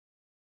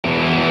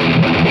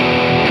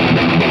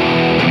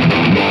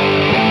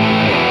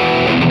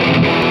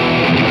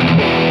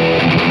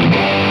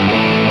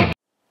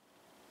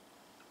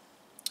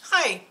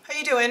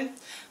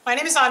My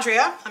name is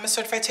Andrea. I'm a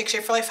certified Take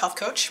Shape for Life health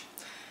coach.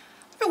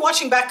 I've been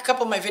watching back a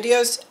couple of my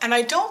videos and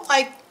I don't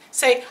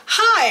say,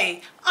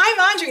 hi, I'm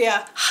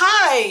Andrea,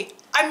 hi.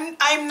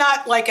 I'm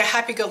not like a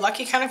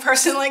happy-go-lucky kind of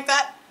person like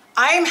that.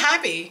 I am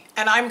happy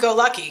and I'm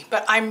go-lucky,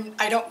 but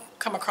I don't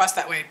come across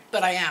that way,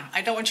 but I am.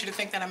 I don't want you to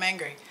think that I'm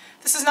angry.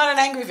 This is not an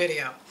angry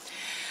video.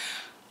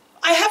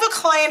 I have a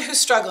client who's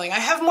struggling. I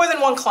have more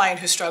than one client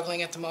who's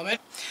struggling at the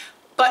moment.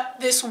 But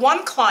this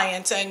one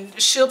client, and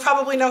she'll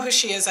probably know who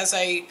she is as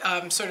I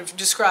sort of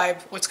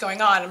describe what's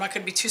going on. I'm not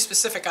going to be too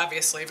specific,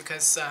 obviously,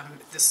 because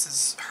this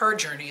is her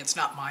journey. It's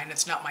not mine.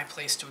 It's not my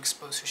place to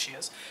expose who she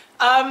is.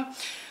 I've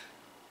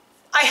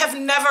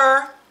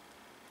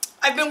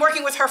been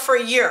working with her for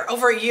a year,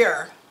 over a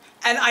year,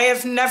 and I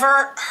have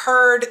never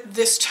heard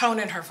this tone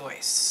in her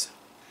voice.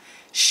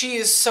 She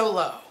is so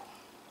low.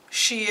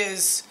 She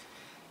is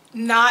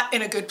not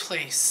in a good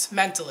place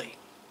mentally.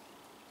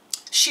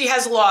 She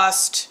has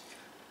lost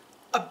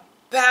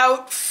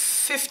about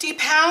 50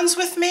 pounds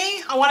with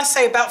me. I want to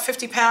say about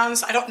 50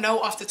 pounds. I don't know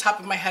off the top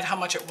of my head how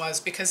much it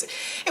was because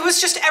it was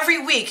just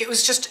every week. It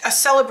was just a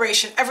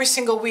celebration every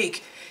single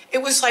week.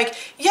 It was like,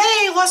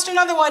 yay, lost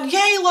another one.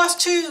 Yay, lost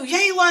 2.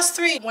 Yay, lost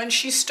 3. When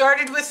she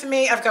started with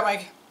me, I've got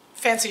my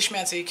fancy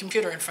schmancy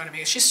computer in front of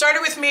me. She started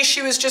with me,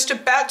 she was just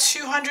about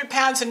 200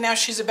 pounds and now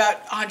she's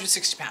about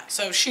 160 pounds.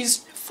 So she's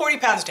 40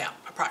 pounds down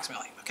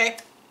approximately, okay?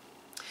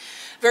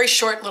 Very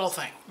short little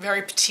thing,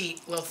 very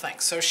petite little thing.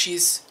 So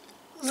she's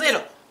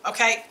little,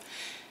 okay?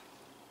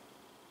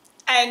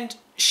 And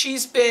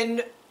she's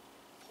been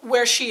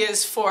where she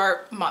is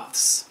for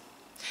months.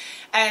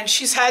 And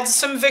she's had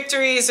some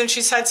victories and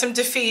she's had some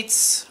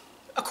defeats,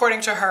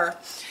 according to her.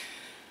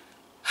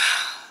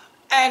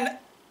 And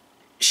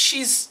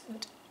she's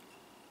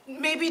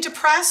maybe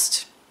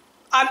depressed.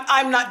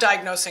 I'm not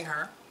diagnosing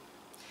her.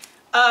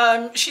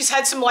 She's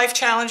had some life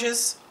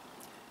challenges.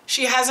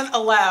 She hasn't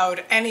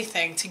allowed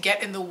anything to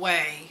get in the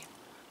way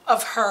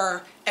of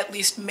her at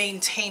least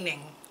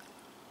maintaining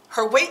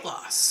her weight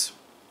loss.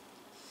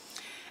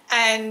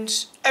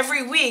 And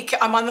every week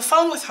I'm on the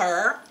phone with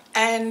her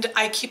and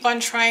I keep on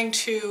trying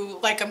to,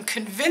 I'm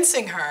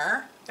convincing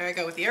her, there I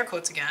go with the air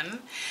quotes again,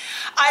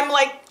 I'm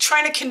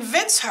trying to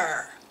convince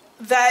her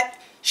that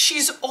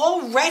she's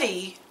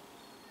already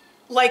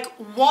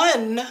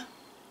won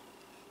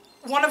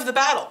one of the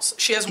battles.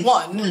 She has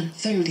won.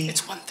 1:30.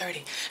 It's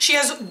 1:30. She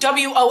has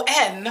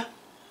WON,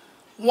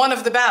 one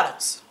of the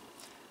battles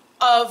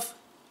of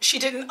she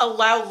didn't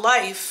allow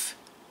life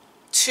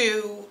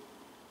to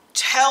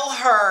tell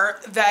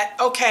her that,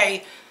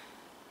 okay,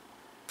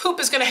 poop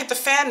is going to hit the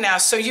fan now,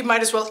 so you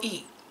might as well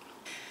eat.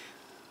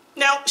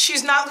 Now,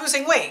 she's not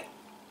losing weight.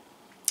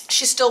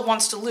 She still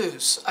wants to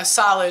lose a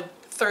solid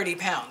 30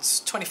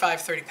 pounds,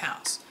 25, 30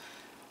 pounds.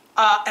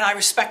 And I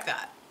respect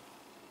that.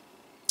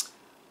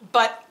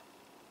 But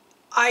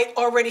I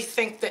already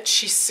think that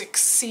she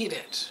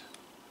succeeded.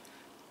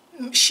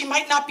 She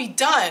might not be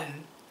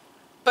done,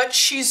 but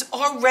she's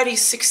already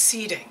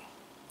succeeding.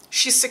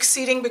 She's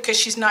succeeding because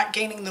she's not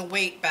gaining the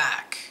weight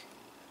back.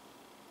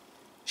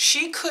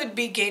 She could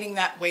be gaining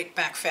that weight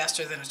back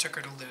faster than it took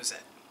her to lose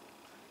it.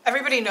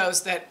 Everybody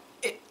knows that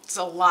it's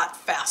a lot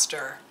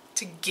faster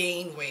to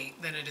gain weight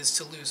than it is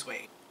to lose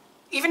weight.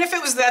 Even if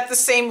it was at the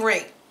same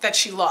rate that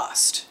she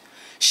lost,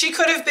 she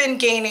could have been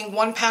gaining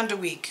 1 pound a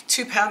week,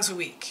 2 pounds a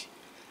week,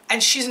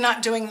 and she's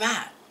not doing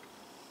that.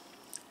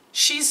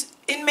 She's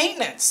in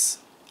maintenance.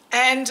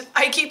 And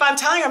I keep on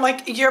telling her, I'm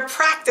like, you're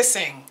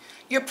practicing.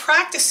 You're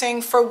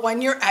practicing for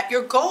when you're at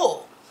your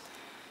goal.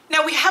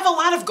 Now, we have a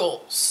lot of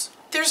goals.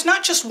 There's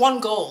not just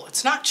one goal.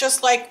 It's not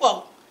just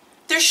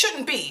there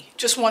shouldn't be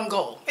just one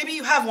goal. Maybe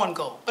you have one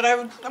goal, but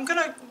I'm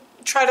gonna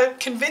try to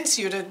convince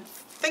you to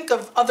think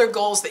of other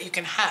goals that you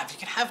can have. You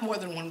can have more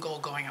than one goal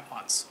going at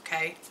once,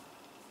 okay?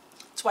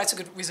 That's why it's a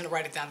good reason to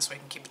write it down so I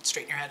can keep it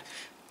straight in your head.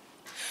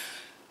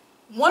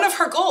 One of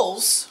her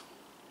goals,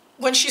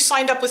 when she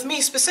signed up with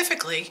me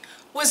specifically,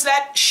 was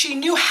that she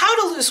knew how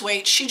to lose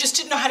weight, she just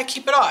didn't know how to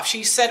keep it off.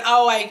 She said,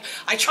 oh, I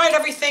tried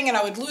everything and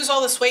I would lose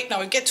all this weight and I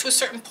would get to a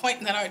certain point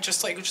and then I would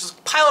just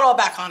pile it all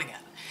back on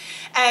again.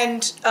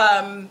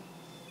 And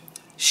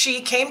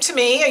she came to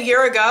me a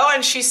year ago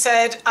and she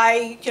said,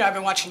 I've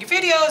been watching your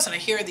videos and I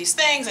hear these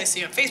things, I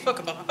see you on Facebook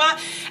and blah, blah, blah.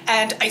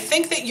 And I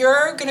think that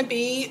you're gonna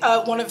be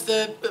one of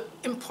the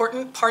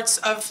important parts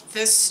of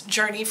this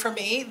journey for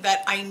me,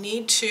 that I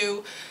need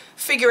to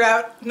figure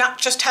out not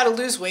just how to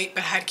lose weight,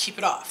 but how to keep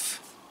it off.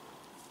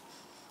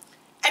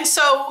 And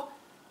so,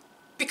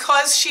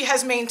 because she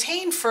has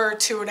maintained for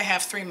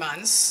 2.5, 3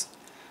 months,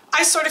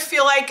 I sort of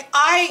feel like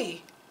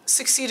I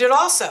succeeded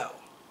also.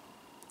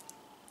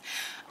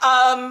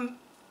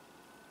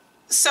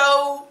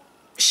 So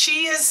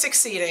she is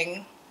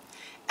succeeding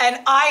and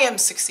I am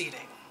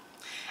succeeding.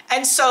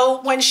 And so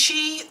when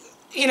she,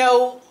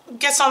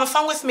 gets on the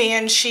phone with me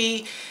and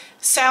she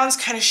sounds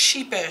kind of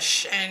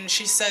sheepish and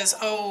she says,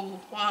 oh,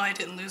 well, I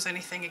didn't lose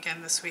anything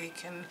again this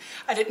week and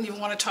I didn't even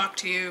want to talk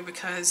to you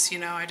because,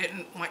 I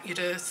didn't want you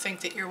to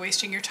think that you're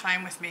wasting your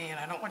time with me and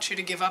I don't want you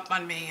to give up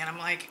on me. And I'm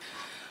like,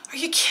 are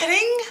you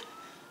kidding?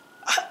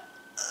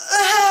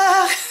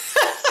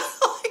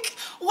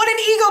 what an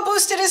ego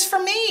boost it is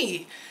for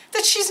me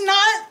that she's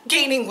not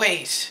gaining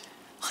weight.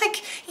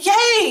 Like,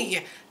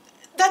 yay!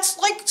 That's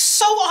like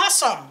so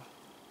awesome.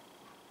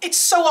 It's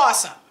so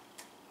awesome.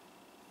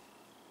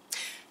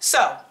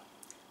 So,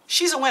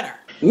 she's a winner.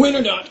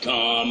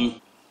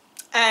 Winner.com.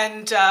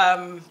 And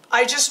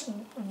I just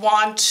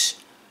want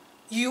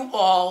you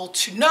all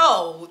to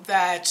know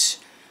that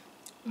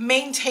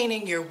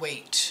maintaining your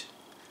weight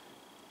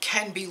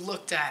can be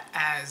looked at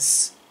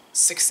as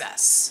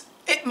success.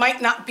 It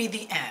might not be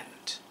the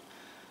end,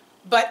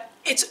 but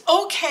it's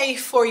okay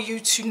for you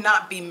to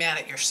not be mad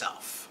at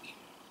yourself.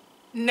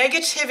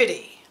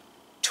 Negativity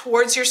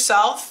towards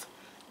yourself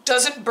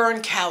doesn't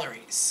burn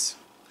calories.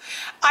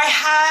 I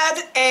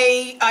have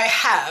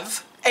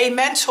a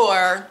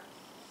mentor.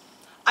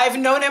 I've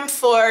known him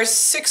for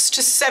 6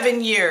 to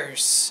 7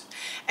 years,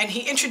 and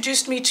he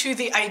introduced me to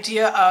the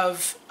idea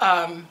of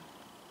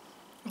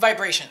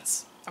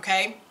vibrations,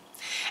 okay?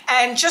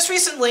 And just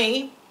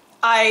recently,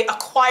 I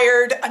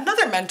acquired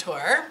another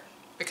mentor,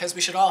 because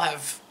we should all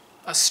have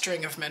a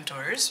string of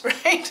mentors,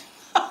 right?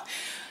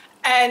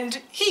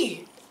 And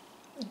he,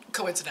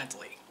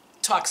 coincidentally,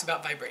 talks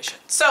about vibration.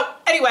 So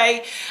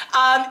anyway,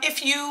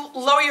 if you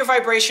lower your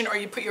vibration or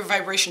you put your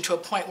vibration to a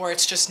point where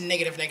it's just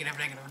negative, negative,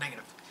 negative,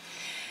 negative,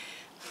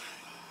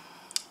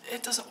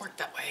 it doesn't work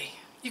that way.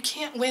 You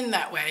can't win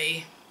that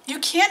way. You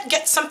can't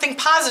get something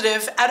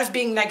positive out of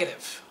being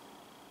negative.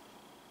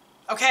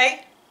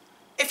 Okay?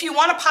 If you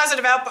want a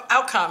positive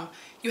outcome,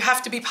 you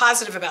have to be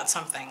positive about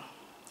something.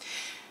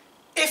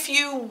 If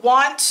you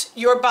want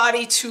your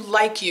body to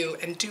like you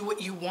and do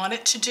what you want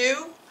it to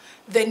do,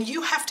 then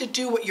you have to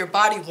do what your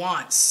body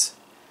wants.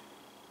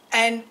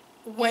 And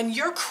when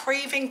you're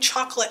craving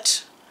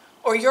chocolate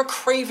or you're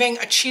craving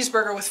a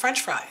cheeseburger with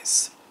French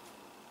fries,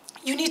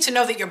 you need to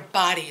know that your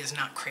body is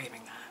not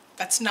craving that.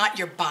 That's not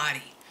your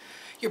body.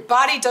 Your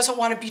body doesn't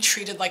want to be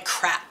treated like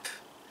crap.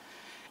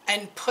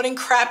 And putting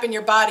crap in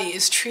your body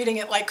is treating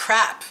it like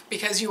crap,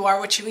 because you are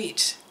what you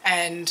eat.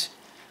 And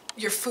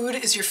your food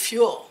is your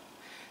fuel.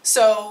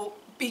 So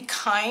be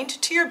kind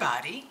to your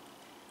body.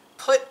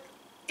 Put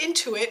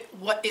into it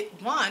what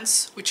it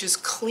wants, which is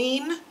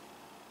clean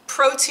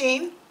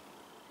protein,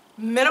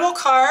 minimal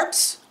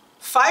carbs,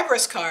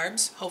 fibrous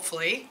carbs,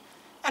 hopefully,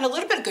 and a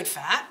little bit of good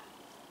fat.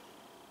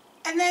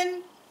 And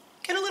then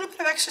get a little bit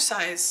of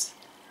exercise,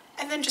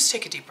 and then just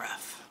take a deep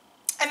breath.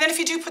 And then if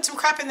you do put some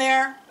crap in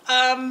there,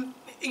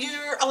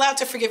 you're allowed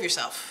to forgive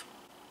yourself.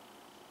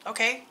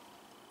 Okay?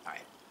 All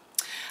right.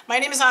 My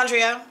name is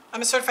Andrea.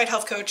 I'm a certified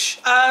health coach.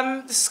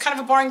 This is kind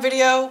of a boring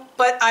video,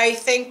 but I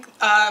think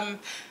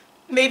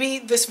maybe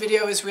this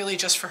video is really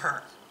just for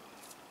her.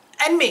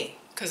 And me,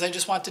 because I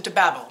just wanted to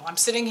babble. I'm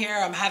sitting here,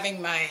 I'm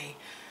having my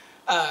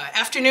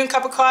afternoon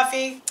cup of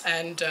coffee,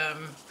 and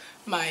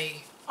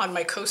on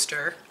my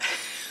coaster,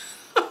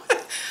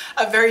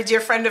 a very dear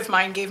friend of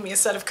mine gave me a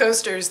set of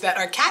coasters that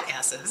are cat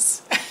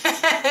asses.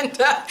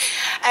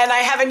 and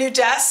I have a new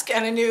desk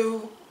and a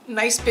new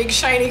nice big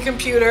shiny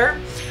computer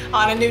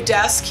on a new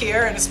desk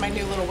here, and it's my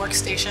new little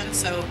workstation.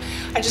 So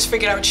I just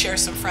figured I would share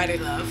some Friday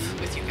love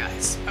with you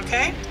guys,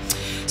 okay?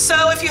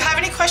 So if you have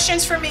any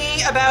questions for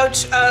me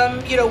about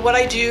you know, what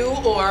I do,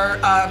 or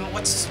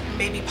what's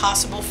maybe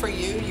possible for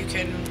you, you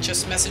can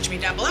just message me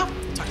down below.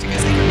 Talk to you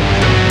guys later.